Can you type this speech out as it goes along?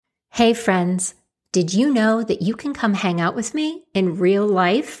Hey friends, did you know that you can come hang out with me in real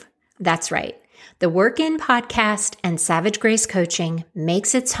life? That's right. The Work In podcast and Savage Grace Coaching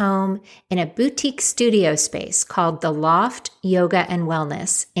makes its home in a boutique studio space called The Loft Yoga and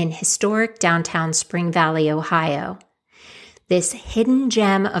Wellness in historic downtown Spring Valley, Ohio. This hidden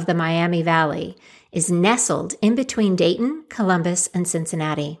gem of the Miami Valley is nestled in between Dayton, Columbus, and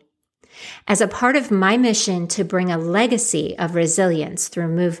Cincinnati. As a part of my mission to bring a legacy of resilience through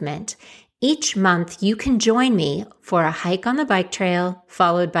movement, each month you can join me for a hike on the bike trail,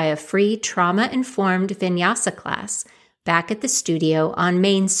 followed by a free trauma-informed vinyasa class back at the studio on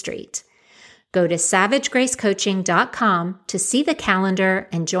Main Street. Go to savagegracecoaching.com to see the calendar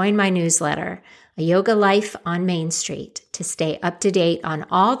and join my newsletter, A Yoga Life on Main Street, to stay up to date on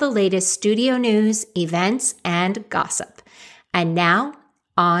all the latest studio news, events, and gossip. And now,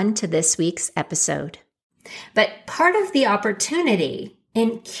 on to this week's episode. But part of the opportunity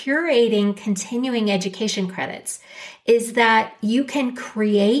in curating continuing education credits is that you can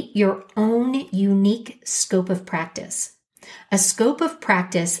create your own unique scope of practice. A scope of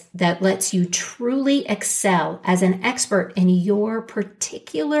practice that lets you truly excel as an expert in your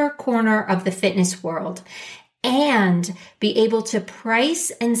particular corner of the fitness world and be able to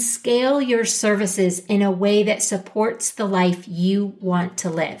price and scale your services in a way that supports the life you want to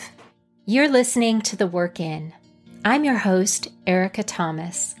live. You're listening to The Work In. I'm your host, Erica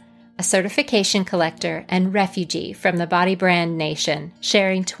Thomas, a certification collector and refugee from the body brand nation,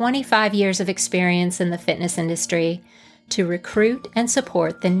 sharing 25 years of experience in the fitness industry to recruit and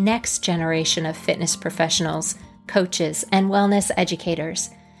support the next generation of fitness professionals, coaches, and wellness educators.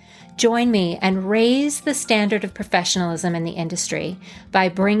 Join me and raise the standard of professionalism in the industry by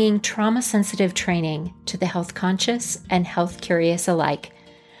bringing trauma-sensitive training to the health-conscious and health-curious alike.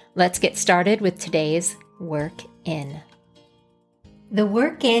 Let's get started with today's Work In. The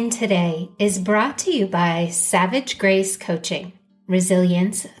Work In today is brought to you by Savage Grace Coaching,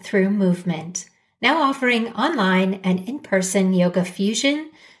 Resilience Through Movement, now offering online and in-person yoga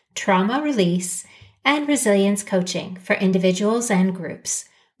fusion, trauma release, and resilience coaching for individuals and groups.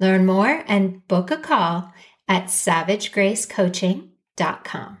 Learn more and book a call at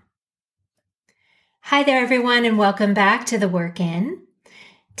savagegracecoaching.com. Hi there, everyone, and welcome back to The Work In.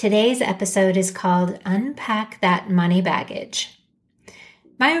 Today's episode is called Unpack That Money Baggage.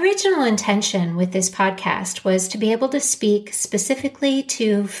 My original intention with this podcast was to be able to speak specifically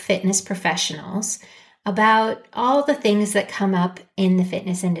to fitness professionals about all the things that come up in the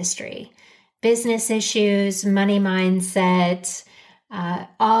fitness industry. Business issues, money mindset,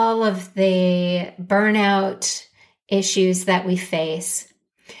 all of the burnout issues that we face.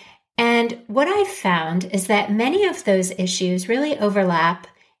 And what I've found is that many of those issues really overlap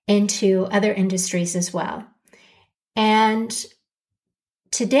into other industries as well. And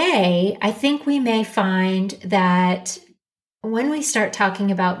today, I think we may find that when we start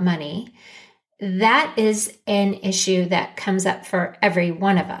talking about money, that is an issue that comes up for every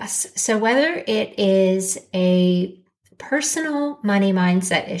one of us. So whether it is a personal money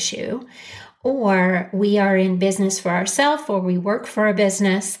mindset issue, or we are in business for ourselves, or we work for a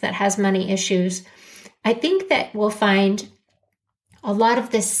business that has money issues, I think that we'll find a lot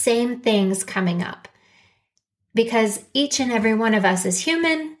of the same things coming up because each and every one of us is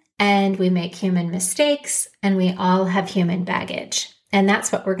human and we make human mistakes and we all have human baggage. And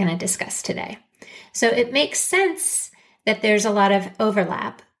that's what we're going to discuss today. So it makes sense that there's a lot of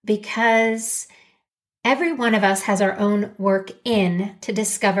overlap because every one of us has our own work in to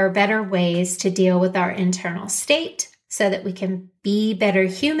discover better ways to deal with our internal state so that we can be better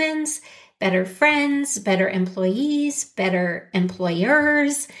humans, better friends, better employees, better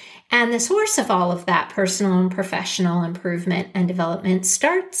employers. And the source of all of that personal and professional improvement and development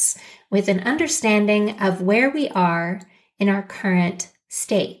starts with an understanding of where we are in our current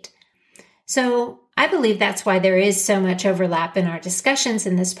state. So I believe that's why there is so much overlap in our discussions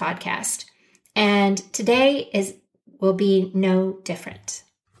in this podcast. And today will be no different.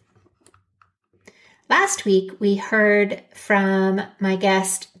 Last week, we heard from my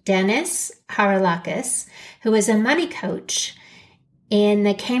guest, Dennis Haralakis, who is a money coach in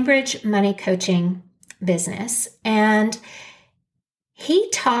the Cambridge money coaching business. And he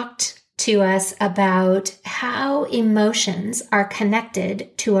talked to us about how emotions are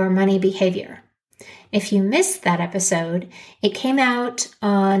connected to our money behavior. If you missed that episode, it came out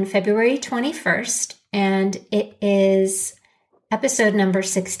on February 21st, and it is episode number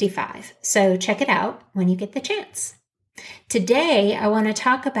 65. So check it out when you get the chance. Today, I want to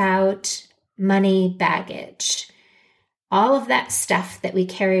talk about money baggage, all of that stuff that we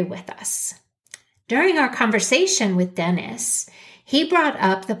carry with us. During our conversation with Dennis, he brought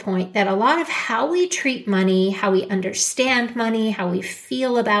up the point that a lot of how we treat money, how we understand money, how we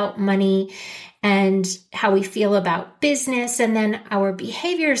feel about money, and how we feel about business, and then our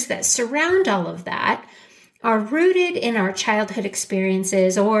behaviors that surround all of that are rooted in our childhood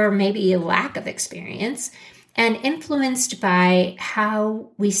experiences or maybe a lack of experience and influenced by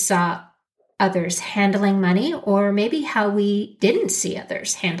how we saw others handling money or maybe how we didn't see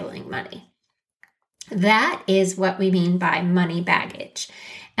others handling money. That is what we mean by money baggage.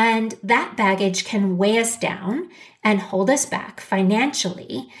 And that baggage can weigh us down and hold us back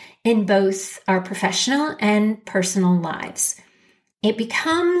financially in both our professional and personal lives. It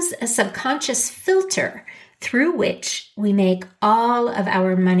becomes a subconscious filter through which we make all of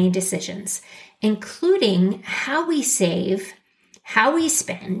our money decisions, including how we save, how we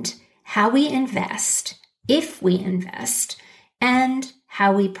spend, how we invest, if we invest, and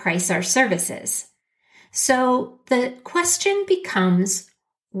how we price our services. So the question becomes,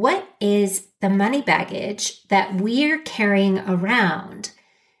 what is the money baggage that we're carrying around,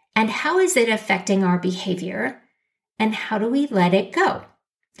 and how is it affecting our behavior, and how do we let it go?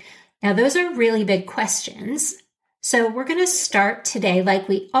 Now, those are really big questions. So we're going to start today, like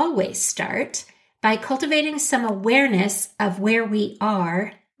we always start, by cultivating some awareness of where we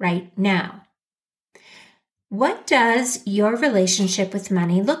are right now. What does your relationship with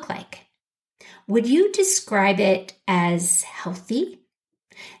money look like? Would you describe it as healthy?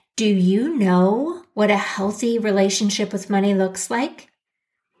 Do you know what a healthy relationship with money looks like?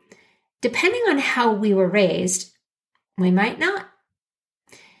 Depending on how we were raised, we might not.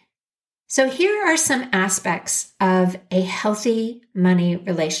 So here are some aspects of a healthy money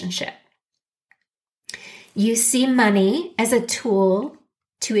relationship. You see money as a tool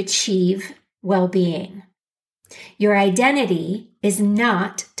to achieve well-being. Your identity is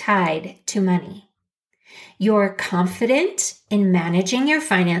not tied to money. You're confident in managing your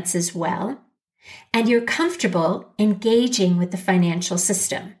finances well, and you're comfortable engaging with the financial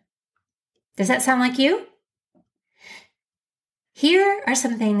system. Does that sound like you? Here are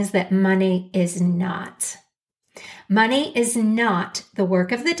some things that money is not. Money is not the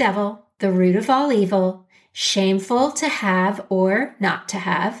work of the devil, the root of all evil, shameful to have or not to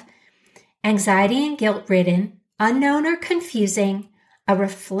have, anxiety and guilt-ridden, unknown or confusing, a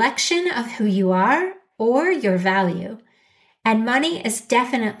reflection of who you are or your value, and money is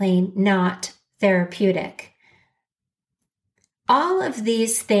definitely not therapeutic. All of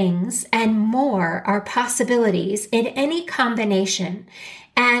these things and more are possibilities in any combination.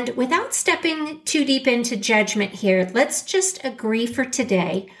 And without stepping too deep into judgment here, let's just agree for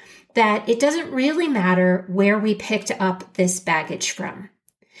today that it doesn't really matter where we picked up this baggage from,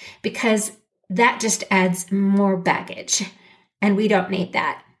 because that just adds more baggage, and we don't need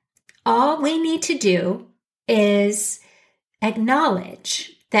that. All we need to do is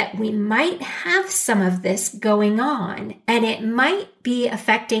acknowledge that we might have some of this going on, and it might be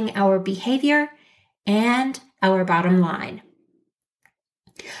affecting our behavior and our bottom line.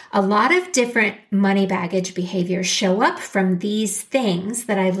 A lot of different money baggage behaviors show up from these things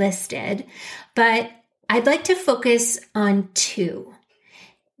that I listed, but I'd like to focus on two.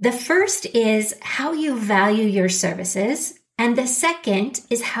 The first is how you value your services, and the second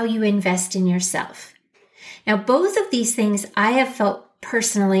is how you invest in yourself. Now, both of these things I have felt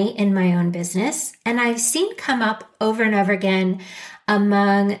personally in my own business, and I've seen come up over and over again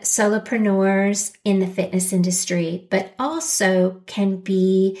among solopreneurs in the fitness industry, but also can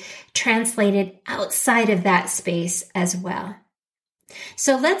be translated outside of that space as well.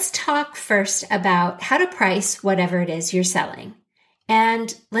 So let's talk first about how to price whatever it is you're selling.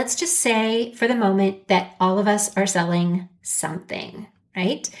 And let's just say for the moment that all of us are selling something,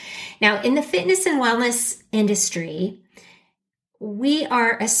 right? Now, in the fitness and wellness industry, we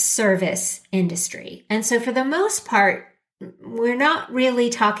are a service industry. And so for the most part, we're not really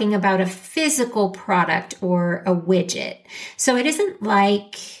talking about a physical product or a widget. So it isn't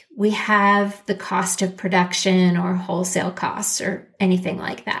like we have the cost of production or wholesale costs or anything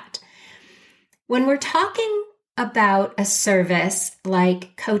like that. When we're talking about a service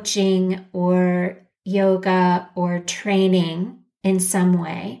like coaching or yoga or training in some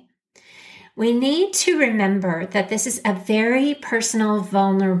way, we need to remember that this is a very personal,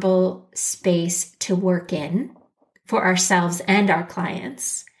 vulnerable space to work in for ourselves and our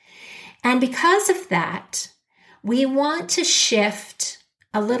clients. And because of that, we want to shift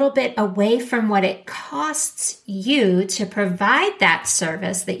a little bit away from what it costs you to provide that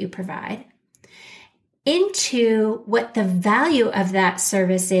service that you provide into what the value of that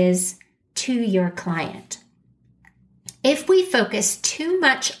service is to your client. If we focus too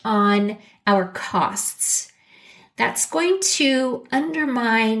much on our costs, that's going to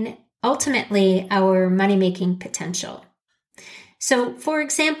undermine ultimately our money-making potential. So, for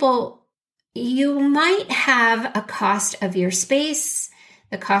example, you might have a cost of your space,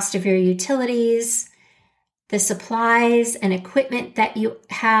 the cost of your utilities, the supplies and equipment that you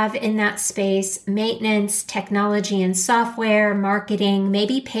have in that space, maintenance, technology and software, marketing,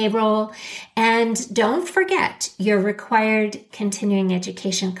 maybe payroll, and don't forget your required continuing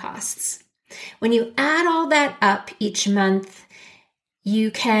education costs. When you add all that up each month,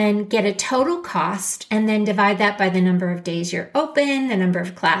 you can get a total cost and then divide that by the number of days you're open, the number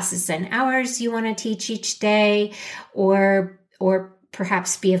of classes and hours you want to teach each day, or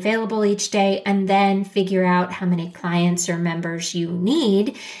perhaps be available each day, and then figure out how many clients or members you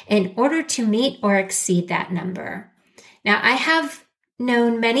need in order to meet or exceed that number. Now, I have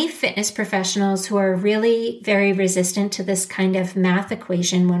known many fitness professionals who are really very resistant to this kind of math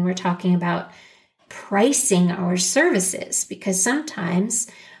equation when we're talking about pricing our services, because sometimes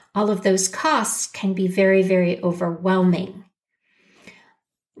all of those costs can be very, very overwhelming.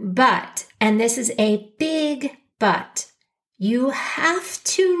 But, and this is a big but, you have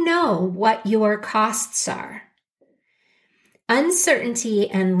to know what your costs are. Uncertainty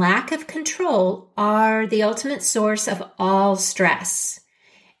and lack of control are the ultimate source of all stress.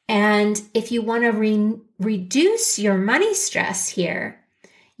 And if you want to reduce your money stress here,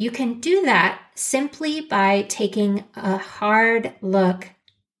 you can do that simply by taking a hard look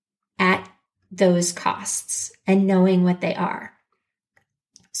at those costs and knowing what they are.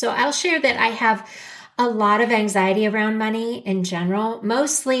 So I'll share that I have a lot of anxiety around money in general,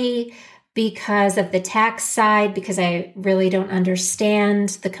 mostly because of the tax side, because I really don't understand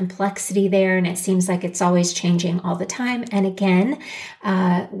the complexity there, and it seems like it's always changing all the time. And again,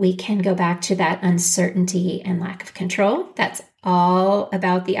 we can go back to that uncertainty and lack of control. That's all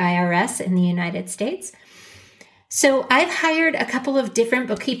about the IRS in the United States. So I've hired a couple of different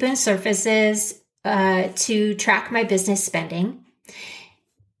bookkeeping services to track my business spending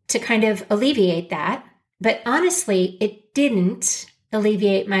to kind of alleviate that. But honestly, it didn't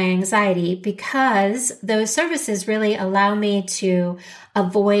alleviate my anxiety because those services really allow me to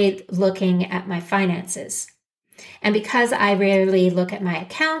avoid looking at my finances. And because I rarely look at my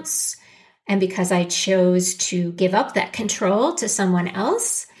accounts, and because I chose to give up that control to someone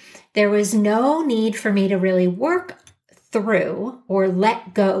else, there was no need for me to really work through or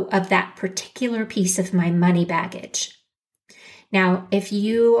let go of that particular piece of my money baggage. Now, if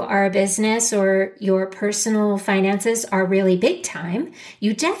you are a business or your personal finances are really big time,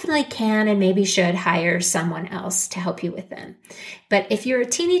 you definitely can and maybe should hire someone else to help you with them. But if you're a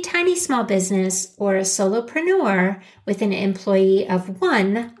teeny tiny small business or a solopreneur with an employee of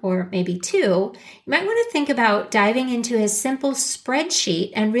one or maybe two, you might want to think about diving into a simple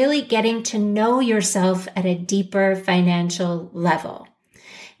spreadsheet and really getting to know yourself at a deeper financial level.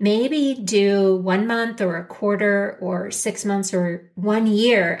 Maybe do 1 month or a quarter or 6 months or 1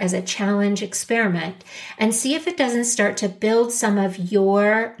 year as a challenge experiment and see if it doesn't start to build some of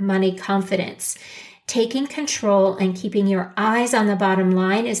your money confidence. Taking control and keeping your eyes on the bottom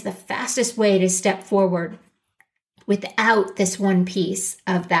line is the fastest way to step forward without this one piece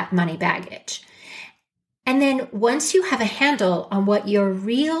of that money baggage. And then once you have a handle on what your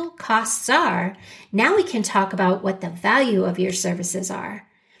real costs are, now we can talk about what the value of your services are.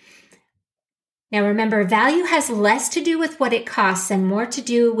 Now remember, value has less to do with what it costs and more to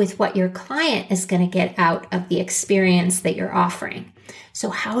do with what your client is going to get out of the experience that you're offering. So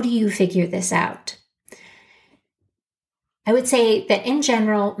how do you figure this out? I would say that in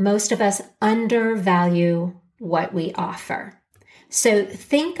general, most of us undervalue what we offer. So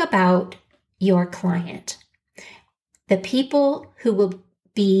think about your client, the people who will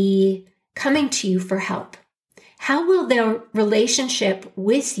be coming to you for help. How will their relationship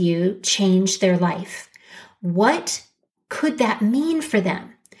with you change their life? What could that mean for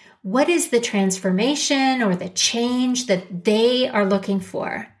them? What is the transformation or the change that they are looking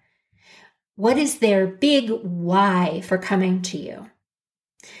for? What is their big why for coming to you?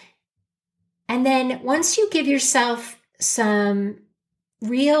 And then once you give yourself some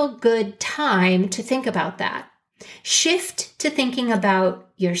real good time to think about that, shift to thinking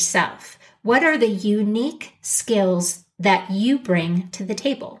about yourself. What are the unique skills that you bring to the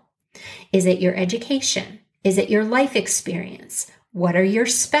table? Is it your education? Is it your life experience? What are your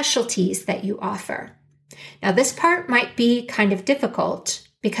specialties that you offer? Now, this part might be kind of difficult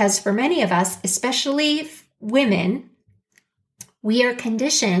because for many of us, especially women, we are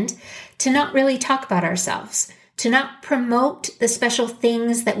conditioned to not really talk about ourselves, to not promote the special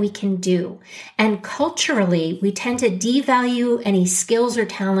things that we can do. And culturally, we tend to devalue any skills or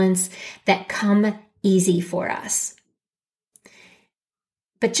talents that come easy for us.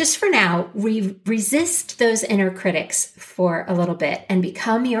 But just for now, resist those inner critics for a little bit and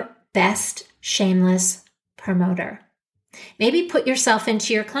become your best shameless promoter. Maybe put yourself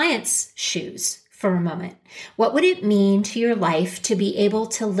into your client's shoes for a moment. What would it mean to your life to be able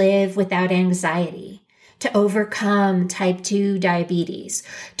to live without anxiety, to overcome type 2 diabetes,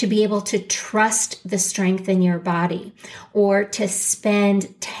 to be able to trust the strength in your body, or to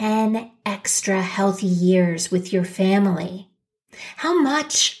spend 10 extra healthy years with your family? How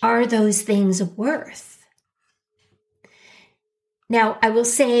much are those things worth? Now, I will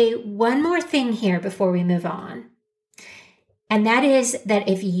say one more thing here before we move on. And that is that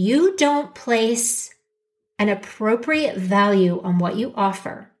if you don't place an appropriate value on what you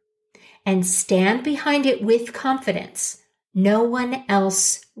offer and stand behind it with confidence, no one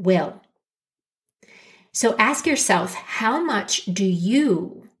else will. So ask yourself, how much do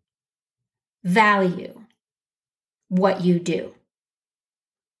you value what you do?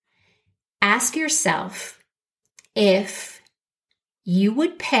 Ask yourself if you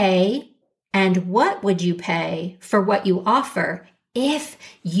would pay and what would you pay for what you offer if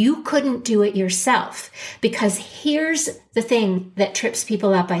you couldn't do it yourself? Because here's the thing that trips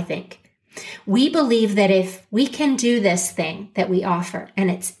people up, I think. We believe that if we can do this thing that we offer, and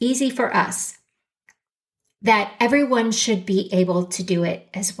it's easy for us, that everyone should be able to do it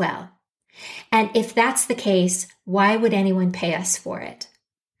as well. And if that's the case, why would anyone pay us for it?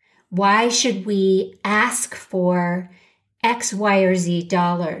 Why should we ask for X, Y, or Z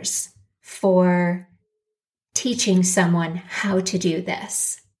dollars for teaching someone how to do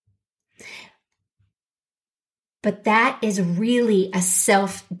this? But that is really a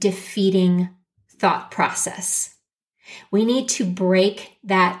self-defeating thought process. We need to break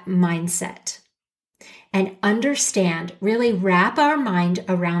that mindset and understand, really wrap our mind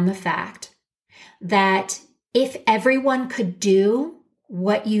around the fact that if everyone could do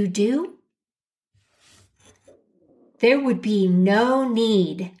what you do, there would be no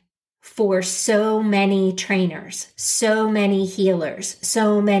need for so many trainers, so many healers,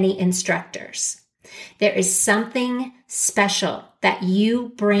 so many instructors. There is something special that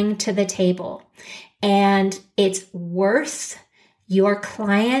you bring to the table, and it's worth your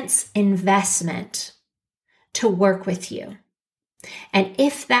client's investment to work with you. And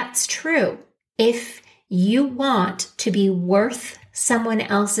if that's true, if you want to be worth someone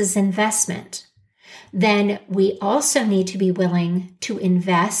else's investment, then we also need to be willing to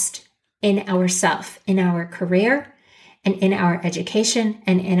invest in ourselves, in our career, and in our education,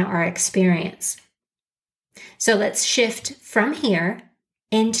 and in our experience. So let's shift from here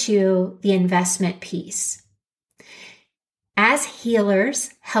into the investment piece. As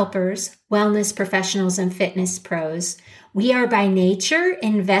healers, helpers, wellness professionals, and fitness pros, we are by nature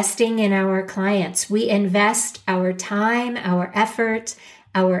investing in our clients. We invest our time, our effort,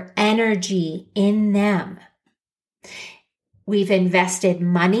 our energy in them. We've invested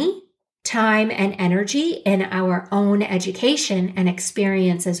money, time, and energy in our own education and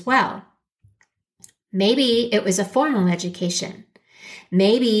experience as well. Maybe it was a formal education.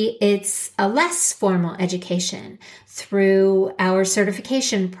 Maybe it's a less formal education through our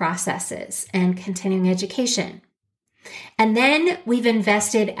certification processes and continuing education. And then we've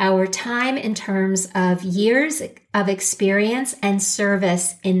invested our time in terms of years of experience and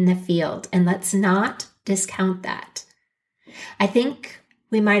service in the field. And let's not discount that. I think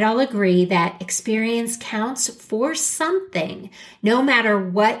we might all agree that experience counts for something, no matter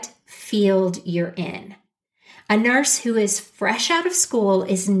what field you're in. A nurse who is fresh out of school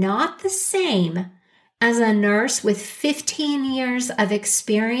is not the same as a nurse with 15 years of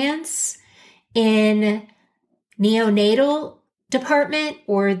experience in neonatal department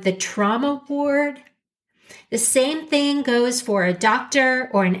or the trauma ward. The same thing goes for a doctor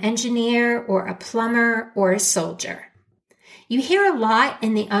or an engineer or a plumber or a soldier. You hear a lot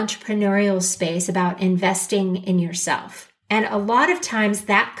in the entrepreneurial space about investing in yourself. And a lot of times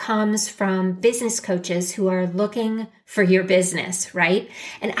that comes from business coaches who are looking for your business, right?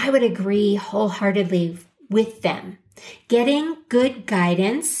 And I would agree wholeheartedly with them. Getting good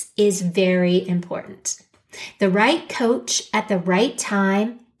guidance is very important. The right coach at the right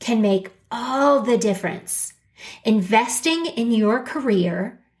time can make all the difference. Investing in your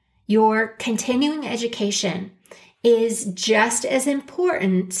career, your continuing education, is just as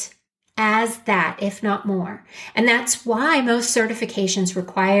important as that, if not more. And that's why most certifications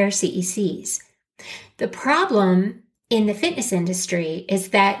require CECs. The problem in the fitness industry is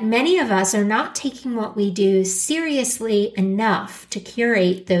that many of us are not taking what we do seriously enough to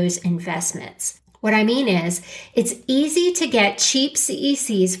curate those investments. What I mean is, it's easy to get cheap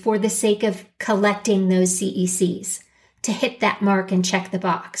CECs for the sake of collecting those CECs, to hit that mark and check the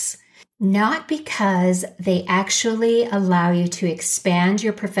box, not because they actually allow you to expand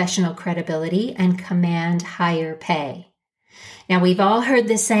your professional credibility and command higher pay. Now, we've all heard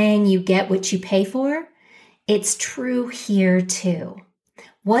the saying, you get what you pay for. It's true here too.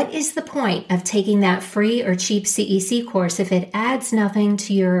 What is the point of taking that free or cheap CEC course if it adds nothing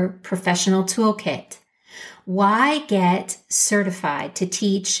to your professional toolkit? Why get certified to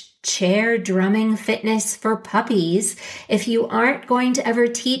teach chair drumming fitness for puppies if you aren't going to ever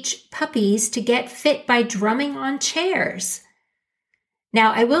teach puppies to get fit by drumming on chairs?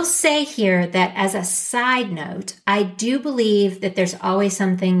 Now, I will say here that as a side note, I do believe that there's always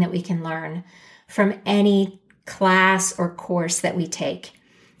something that we can learn from any class or course that we take,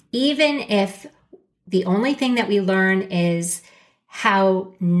 even if the only thing that we learn is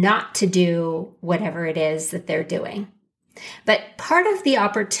how not to do whatever it is that they're doing. But part of the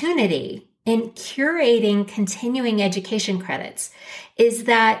opportunity in curating continuing education credits is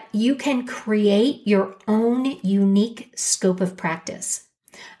that you can create your own unique scope of practice,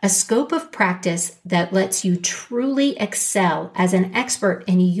 a scope of practice that lets you truly excel as an expert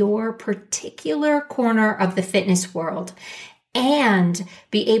in your particular corner of the fitness world and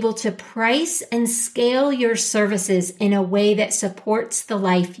be able to price and scale your services in a way that supports the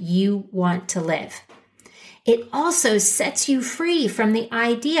life you want to live. It also sets you free from the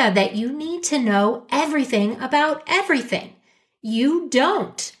idea that you need to know everything about everything. You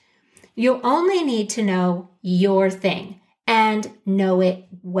don't. You only need to know your thing and know it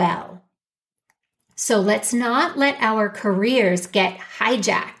well. So let's not let our careers get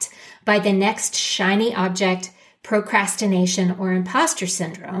hijacked by the next shiny object, procrastination, or imposter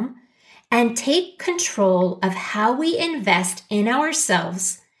syndrome, and take control of how we invest in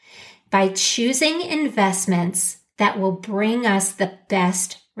ourselves by choosing investments that will bring us the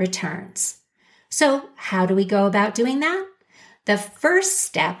best returns. So how do we go about doing that? The first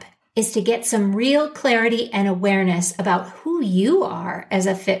step is to get some real clarity and awareness about who you are as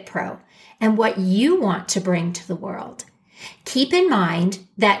a Fit Pro and what you want to bring to the world. Keep in mind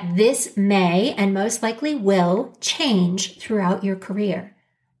that this may and most likely will change throughout your career.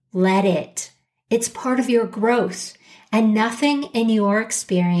 Let it. It's part of your growth, and nothing in your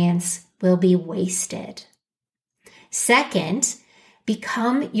experience will be wasted. Second,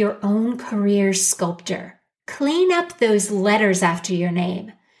 become your own career sculptor. Clean up those letters after your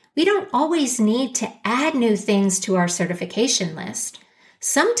name. We don't always need to add new things to our certification list.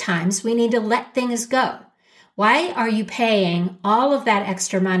 Sometimes we need to let things go. Why are you paying all of that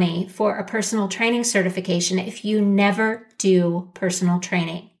extra money for a personal training certification if you never do personal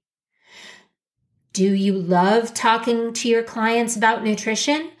training? Do you love talking to your clients about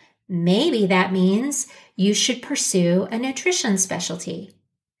nutrition? Maybe that means you should pursue a nutrition specialty.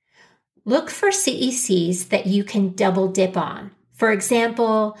 Look for CECs that you can double dip on. For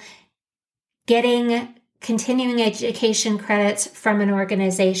example, getting continuing education credits from an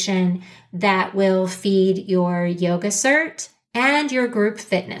organization that will feed your yoga cert and your group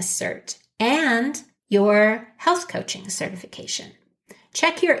fitness cert and your health coaching certification.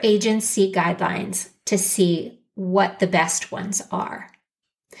 Check your agency guidelines to see what the best ones are.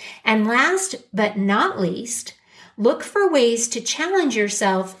 And last but not least, look for ways to challenge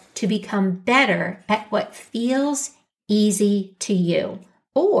yourself to become better at what feels easy to you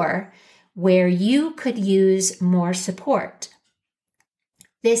or where you could use more support.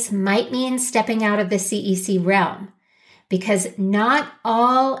 This might mean stepping out of the CEC realm because not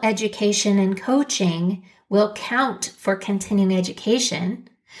all education and coaching will count for continuing education,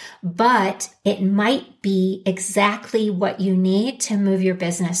 but it might be exactly what you need to move your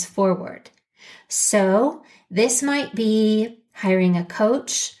business forward. So this might be hiring a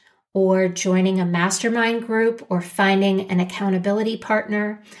coach or joining a mastermind group or finding an accountability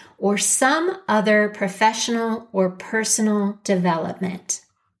partner or some other professional or personal development.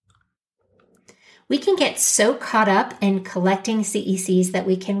 We can get so caught up in collecting CECs that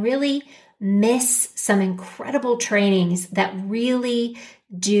we can really miss some incredible trainings that really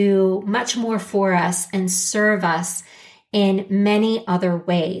do much more for us and serve us in many other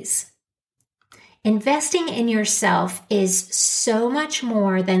ways. Investing in yourself is so much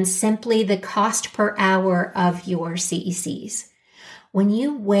more than simply the cost per hour of your CECs. When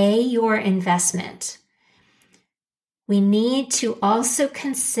you weigh your investment, we need to also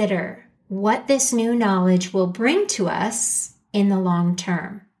consider what this new knowledge will bring to us in the long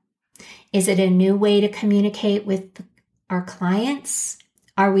term. Is it a new way to communicate with our clients?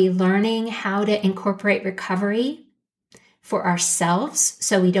 Are we learning how to incorporate recovery for ourselves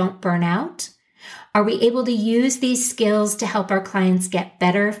so we don't burn out? Are we able to use these skills to help our clients get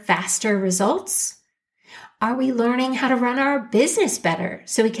better, faster results? Are we learning how to run our business better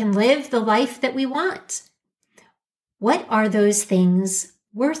so we can live the life that we want? What are those things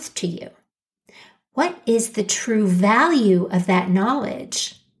worth to you? What is the true value of that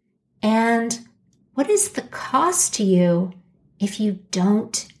knowledge? And what is the cost to you if you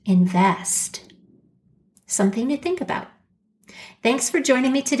don't invest? Something to think about. Thanks for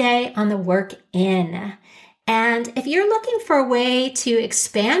joining me today on The Work In. And if you're looking for a way to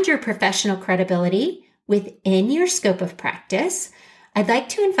expand your professional credibility within your scope of practice, I'd like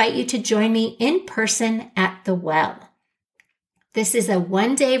to invite you to join me in person at The Well. This is a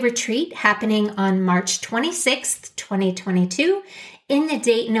one-day retreat happening on March 26th, 2022 in the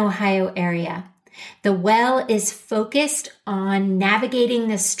Dayton, Ohio area. The Well is focused on navigating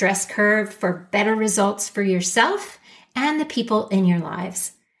the stress curve for better results for yourself and the people in your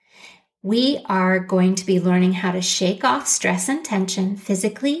lives. We are going to be learning how to shake off stress and tension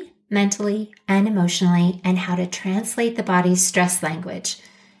physically, mentally, and emotionally, and how to translate the body's stress language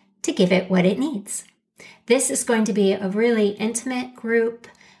to give it what it needs. This is going to be a really intimate group,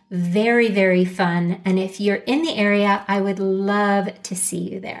 very, very fun. And if you're in the area, I would love to see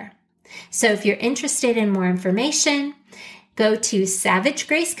you there. So if you're interested in more information, go to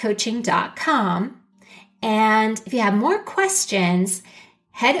savagegracecoaching.com. And if you have more questions,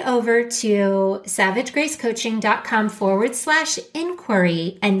 head over to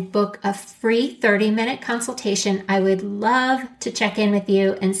savagegracecoaching.com/inquiry and book a free 30-minute consultation. I would love to check in with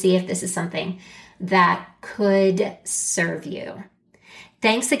you and see if this is something that could serve you.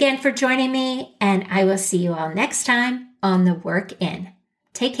 Thanks again for joining me, and I will see you all next time on The Work In.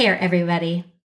 Take care, everybody.